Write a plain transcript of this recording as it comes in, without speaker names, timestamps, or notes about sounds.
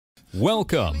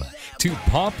Welcome to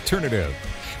Popternative,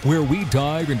 where we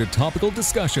dive into topical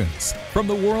discussions from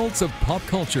the worlds of pop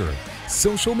culture,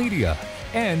 social media,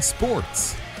 and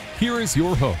sports. Here is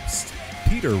your host,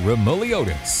 Peter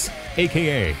Remoliotis,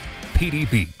 aka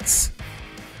PD Beats.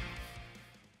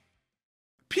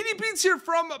 PD Beats here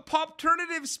from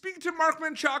Popternative, speaking to Marc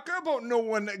Menchaca about No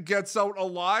One Gets Out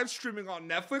Alive, streaming on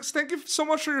Netflix. Thank you so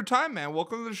much for your time, man.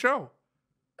 Welcome to the show.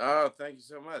 Oh, thank you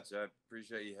so much. I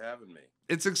appreciate you having me.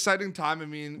 It's an exciting time. I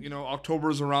mean,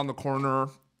 October's around the corner.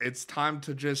 It's time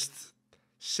to just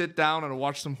sit down and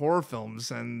watch some horror films.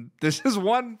 And this is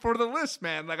one for the list,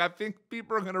 man. Like, I think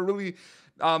people are going to really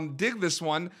dig this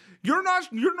one. You're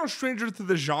no stranger to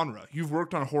the genre. You've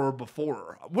worked on horror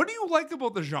before. What do you like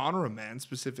about the genre, man,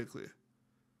 specifically?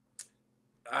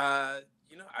 I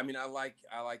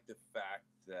like the fact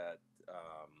that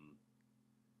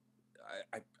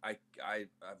I've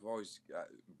always,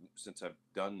 since I've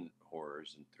done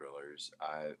horrors and thrillers,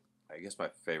 I guess my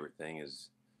favorite thing is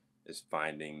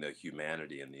finding the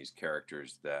humanity in these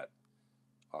characters that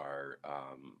are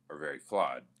very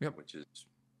flawed. Yep. Which is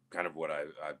kind of what I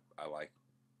like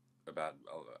about,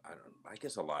 I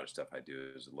guess a lot of stuff I do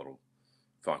is a little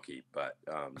funky, but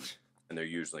and they're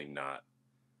usually not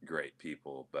great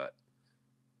people, but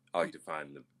I like to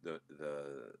find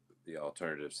the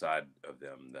alternative side of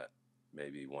them that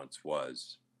maybe once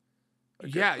was.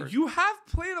 Yeah, you have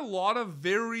played a lot of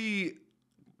very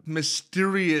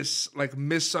mysterious, like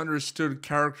misunderstood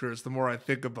characters the more I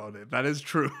think about it. That is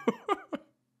true.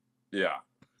 Yeah.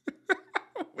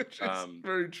 Which is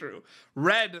very true.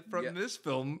 Red from this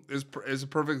film is a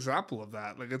perfect example of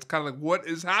that. Like, it's kind of like, what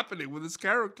is happening with this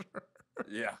character?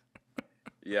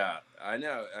 Yeah, I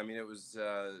know. I mean, it was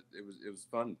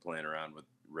fun playing around with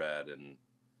Red, and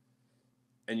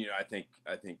I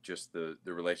think just the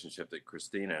relationship that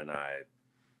Christina and I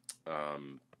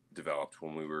developed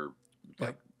when we were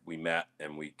we met,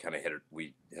 and we kind of hit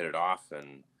it off,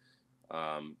 and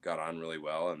got on really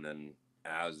well. And then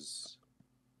as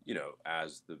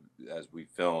we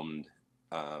filmed,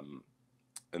 and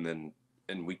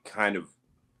we kind of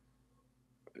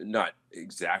not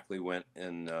exactly went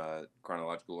in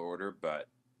chronological order, but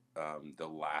the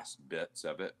last bits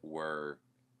of it were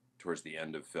towards the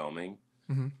end of filming.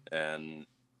 Mm-hmm. And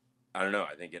I don't know,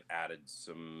 I think it added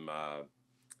some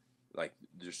like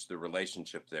just the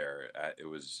relationship there. It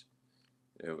was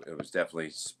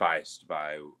definitely spiced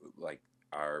by like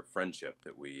our friendship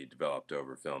that we developed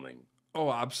over filming.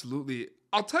 Oh, absolutely.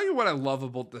 I'll tell you what I love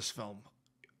about this film.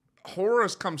 Horror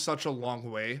has come such a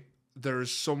long way.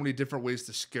 There's so many different ways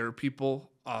to scare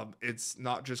people. It's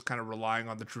not just kind of relying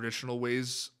on the traditional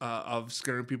ways of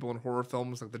scaring people in horror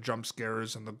films, like the jump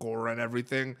scares and the gore and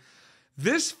everything.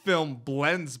 This film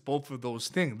blends both of those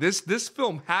things. This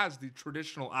film has the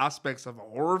traditional aspects of a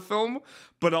horror film,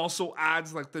 but also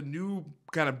adds like the new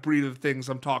kind of breed of things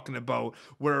I'm talking about,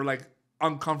 where like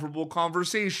uncomfortable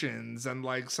conversations and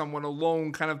like someone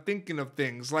alone kind of thinking of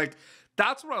things. Like,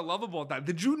 that's what I love about that.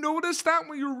 Did you notice that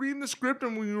when you were reading the script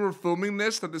and when you were filming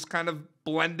this, that this kind of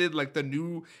blended like the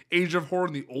new age of horror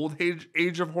and the old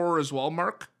age of horror as well,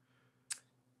 Mark?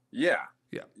 Yeah.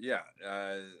 Yeah.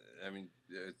 I mean,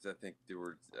 I think there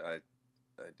were. I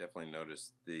definitely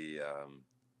noticed the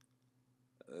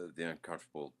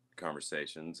uncomfortable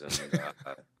conversations, and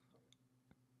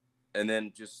and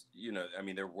then just I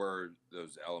mean, there were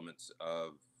those elements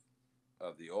of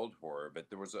the old horror, but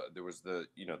there was the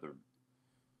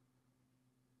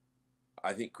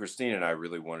I think Christine and I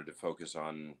really wanted to focus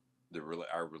on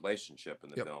our relationship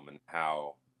in the film, and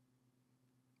how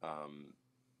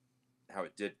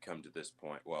it did come to this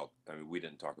point. Well, I mean, we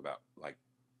didn't talk about like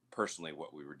personally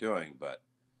what we were doing, but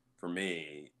for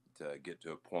me to get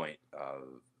to a point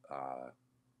of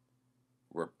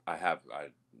where I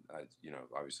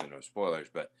obviously no spoilers,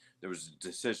 but there was a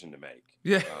decision to make.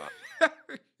 Yeah.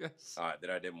 Yes.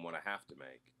 That I didn't want to have to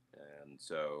make, and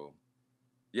so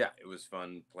yeah, it was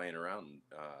fun playing around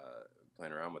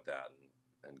with that,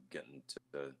 and getting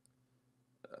to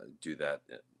do that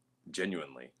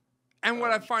genuinely. And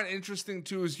what I find interesting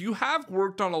too is you have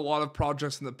worked on a lot of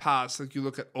projects in the past. Like, you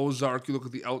look at Ozark, you look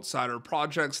at The Outsider,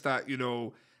 projects that,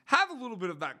 have a little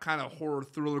bit of that kind of horror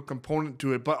thriller component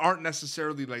to it, but aren't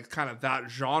necessarily like kind of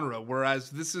that genre. Whereas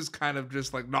this is kind of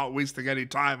just like not wasting any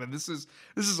time. And this is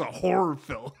a horror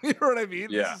film. You know what I mean?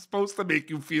 Yeah. This is supposed to make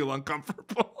you feel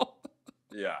uncomfortable.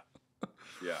 Yeah.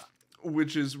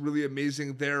 Which is really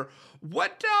amazing there.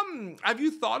 What have you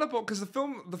thought about, because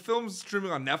the film's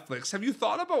streaming on Netflix, have you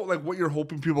thought about like what you're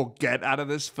hoping people get out of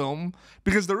this film?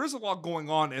 Because there is a lot going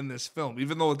on in this film,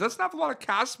 even though it doesn't have a lot of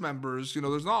cast members.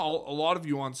 There's not a lot of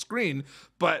you on screen,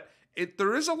 but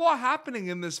there is a lot happening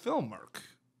in this film, Mark.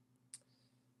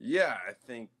 Yeah, I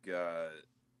think.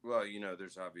 Well,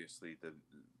 there's obviously the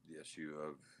issue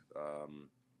of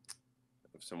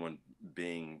someone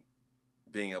being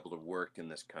being able to work in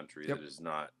this country Yep. that is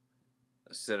not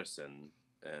a citizen,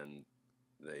 and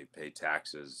they pay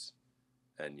taxes,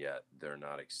 and yet they're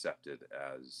not accepted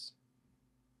as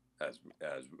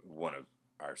one of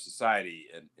our society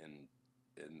in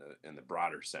the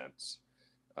broader sense.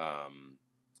 Um,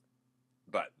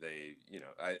 but they,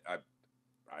 I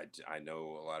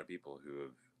know a lot of people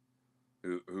who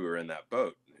are in that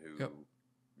boat, who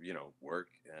Yep. work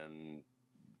and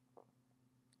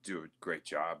do a great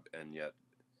job, and yet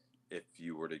if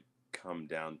you were to come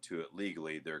down to it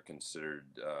legally, they're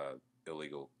considered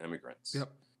illegal immigrants.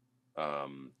 Yep.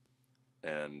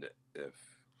 And if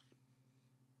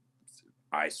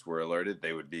ICE were alerted,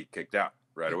 they would be kicked out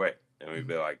right away, and we'd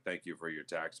be like, "Thank you for your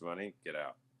tax money. Get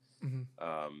out."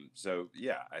 So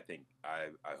yeah, I think I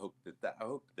hope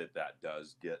that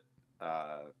does get.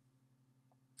 I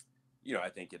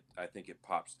think it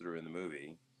pops through in the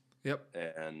movie. Yep.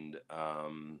 And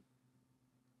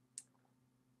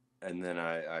then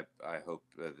I hope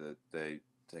that they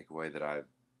take away that I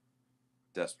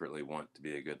desperately want to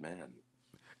be a good man.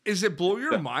 Is it blow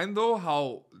your mind though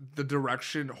how the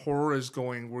direction horror is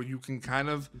going, where you can kind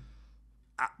of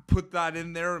put that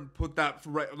in there and put that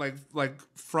like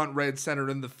front red center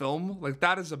in the film? Like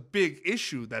that is a big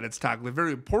issue that it's tackling, a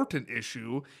very important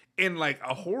issue in like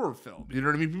a horror film. You know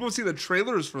what I mean? People see the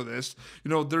trailers for this,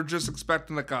 they're just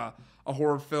expecting like a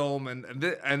horror film, and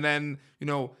then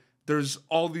there's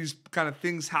all these kind of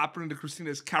things happening to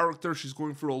Christina's character. She's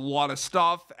going through a lot of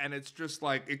stuff, and it's just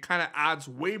like it kind of adds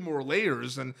way more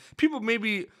layers, and people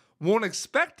maybe won't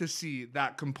expect to see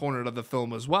that component of the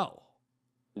film as well.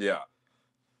 Yeah.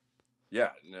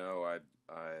 No, I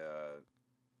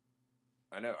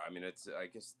know. I mean, I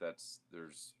guess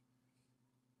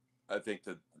I think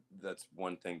that's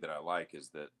one thing that I like is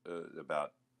that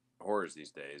about horrors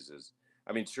these days is,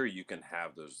 I mean, sure, you can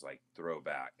have those like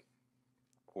throwback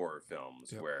horror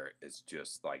films where it's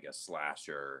just like a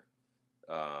slasher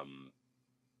and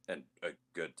a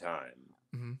good time.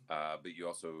 But you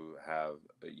also have,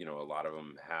 a lot of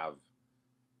them have,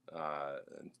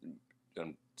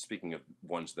 and speaking of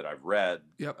ones that I've read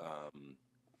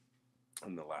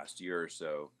in the last year or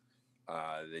so,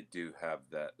 they do have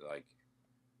that, like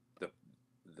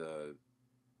the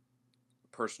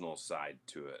personal side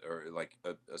to it, or like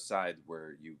a side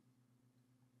where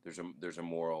there's a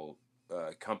moral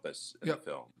compass in the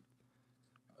film.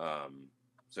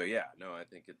 So yeah, no, I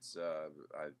think it's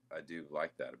I do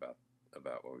like that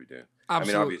about what we do. Absolutely. I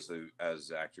mean, obviously,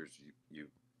 as actors, you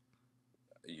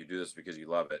do this because you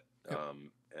love it,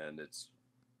 and it's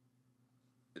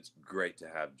great to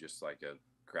have just like a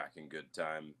cracking good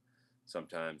time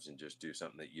sometimes, and just do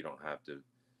something that you don't have to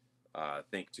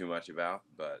think too much about.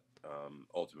 But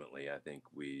ultimately, I think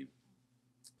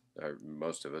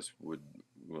most of us would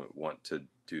want to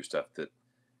do stuff that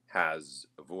has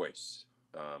a voice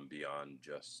beyond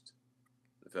just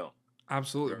the film.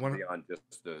 Absolutely. Beyond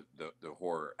just the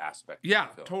horror aspect. Yeah,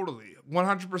 of the film. Totally.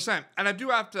 100%. And I do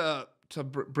have to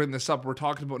bring this up. We're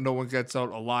talking about No One Gets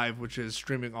Out Alive, which is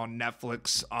streaming on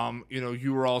Netflix.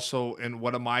 You were also in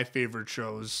one of my favorite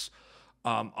shows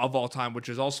of all time, which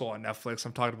is also on Netflix.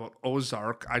 I'm talking about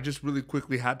Ozark. I just really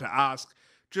quickly had to ask,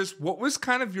 just what was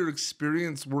kind of your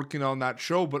experience working on that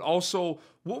show, but also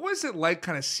what was it like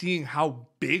kind of seeing how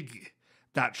big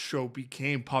that show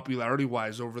became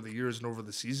popularity-wise over the years and over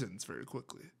the seasons very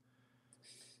quickly?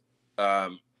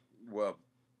 Well,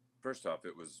 first off,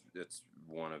 it's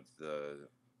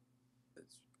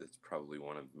probably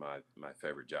one of my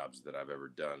favorite jobs that I've ever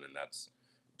done, and that's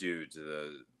due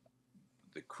to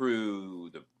the crew,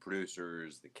 the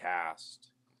producers, the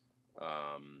cast.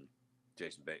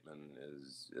 Jason Bateman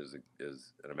is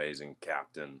an amazing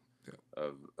captain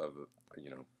of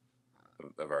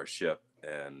our ship,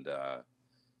 and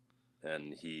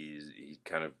he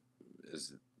kind of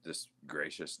is this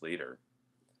gracious leader,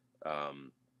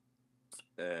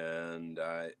 and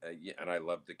I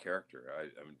loved the character. I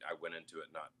mean, I went into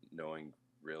it not knowing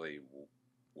really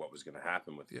what was going to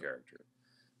happen with the character,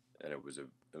 and it was a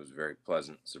very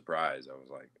pleasant surprise. I was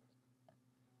like,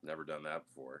 never done that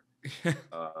before.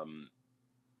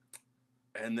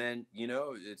 And then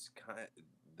it's kind of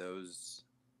those.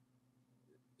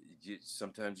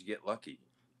 Sometimes you get lucky,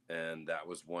 and that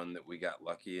was one that we got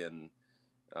lucky, and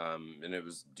it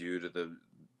was due to the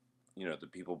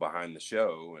people behind the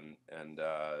show, and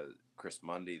Chris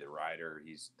Mundy, the writer.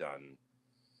 He's done.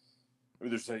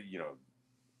 There's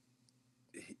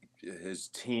his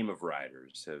team of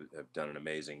writers have done an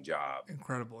amazing job.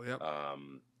 Incredible, yep.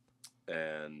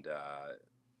 And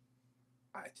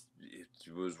it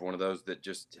was one of those that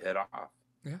just hit off.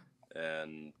 Yeah.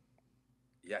 And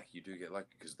yeah, you do get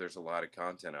lucky because there's a lot of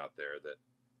content out there that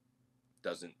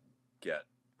doesn't get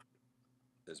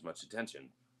as much attention.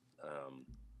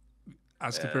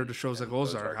 As compared to shows like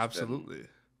Ozark, absolutely.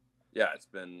 It's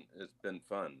been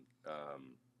fun.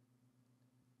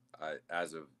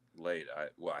 As of late, I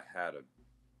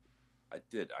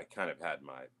kind of had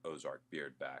my Ozark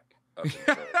beard back up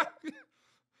until,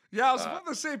 yeah, I was about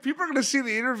to say, people are gonna see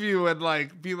the interview and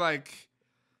like be like,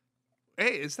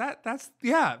 "Hey, is that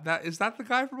the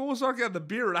guy from Ozark? Yeah, the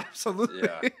beard, absolutely."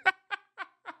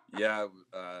 Yeah.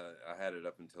 I had it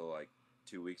up until like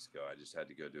 2 weeks ago. I just had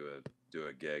to go do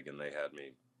a gig, and they had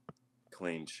me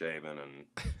clean shaven and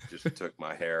just took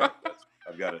my hair.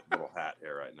 I've got a little hat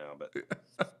hair right now, but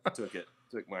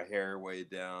took my hair way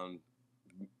down,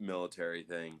 military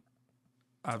thing.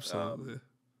 Absolutely.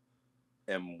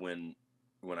 And when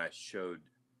I showed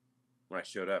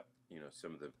up,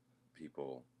 some of the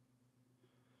people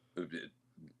who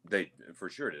they for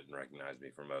sure didn't recognize me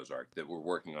from Ozark that were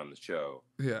working on the show.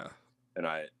 Yeah. And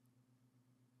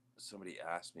somebody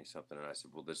asked me something, and I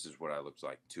said, "Well, this is what I looked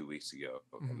like 2 weeks ago."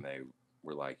 Mm-hmm. And they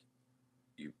were like,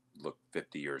 "You look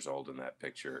 50 years old in that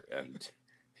picture," and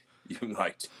you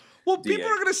liked. Well, people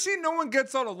are gonna see No One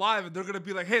Gets Out Alive, and they're gonna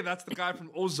be like, "Hey, that's the guy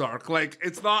from Ozark." Like,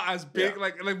 it's not as big,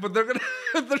 but they're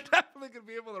definitely gonna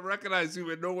be able to recognize you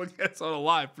in No One Gets Out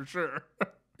Alive for sure.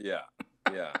 Yeah.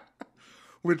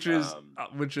 which is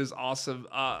awesome.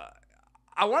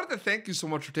 I wanted to thank you so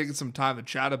much for taking some time to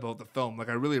chat about the film. Like,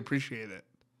 I really appreciate it.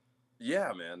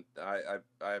 Yeah, man.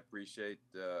 I appreciate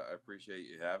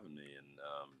you having me,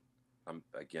 and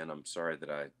I'm sorry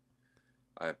that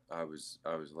I was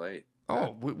late.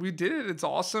 Oh, we did it. It's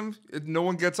awesome. No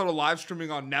One Gets Out of live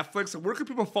streaming on Netflix. Where can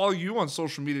people follow you on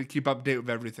social media to keep update with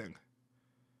everything?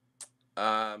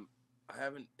 I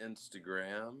have an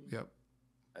Instagram. Yep.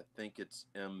 I think it's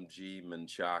MG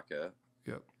Menchaca.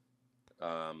 Yep.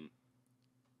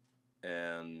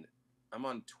 And I'm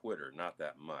on Twitter, not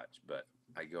that much, but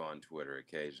I go on Twitter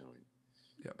occasionally.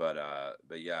 Yep. But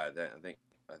yeah,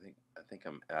 I think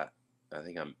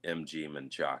I'm MG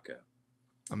Menchaca.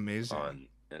 Amazing. On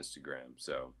Instagram.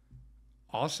 So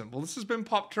awesome. Well, this has been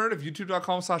Popternative,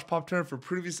 youtube.com/Popternative. For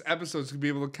previous episodes, you'll be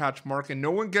able to catch Mark and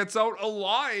No One Gets Out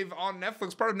Alive on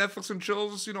Netflix, part of Netflix and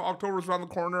Chills. October's around the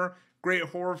corner. Great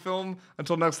horror film.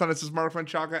 Until next time, this is Marc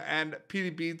Menchaca and PD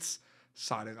Beats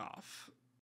signing off.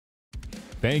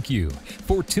 Thank you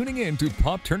for tuning in to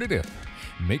Popternative.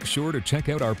 Make sure to check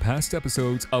out our past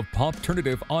episodes of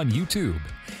Popternative on YouTube.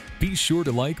 Be sure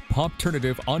to like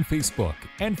Popternative on Facebook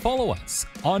and follow us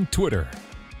on Twitter.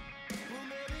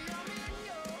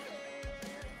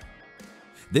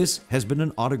 This has been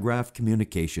an Autograph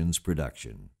Communications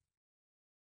production.